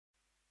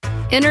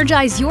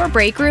Energize your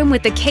break room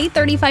with the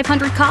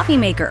K3500 coffee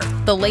maker,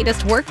 the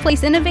latest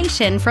workplace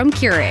innovation from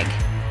Keurig.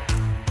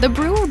 The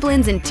brewer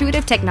blends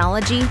intuitive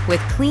technology with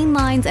clean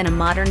lines and a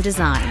modern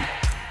design,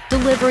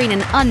 delivering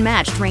an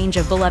unmatched range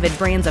of beloved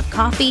brands of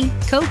coffee,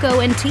 cocoa,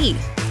 and tea,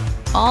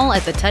 all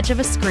at the touch of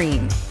a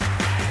screen.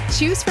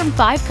 Choose from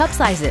 5 cup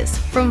sizes,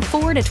 from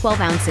 4 to 12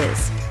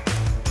 ounces.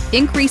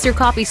 Increase your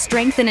coffee's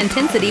strength and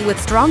intensity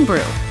with Strong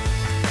Brew.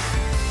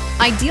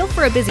 Ideal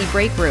for a busy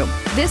break room,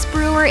 this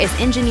brewer is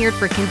engineered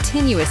for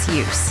continuous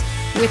use,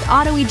 with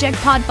auto eject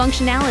pod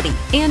functionality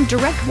and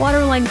direct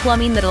waterline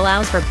plumbing that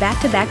allows for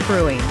back-to-back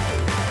brewing.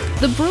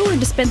 The brewer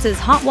dispenses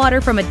hot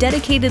water from a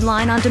dedicated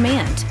line on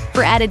demand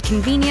for added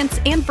convenience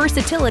and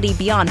versatility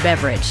beyond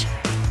beverage.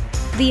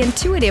 The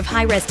intuitive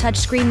high-res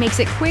touchscreen makes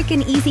it quick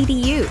and easy to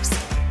use.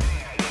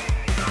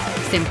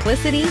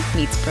 Simplicity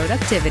meets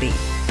productivity.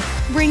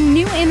 Bring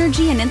new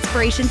energy and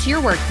inspiration to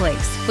your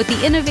workplace with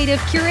the innovative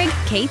Keurig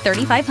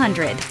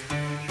K3500.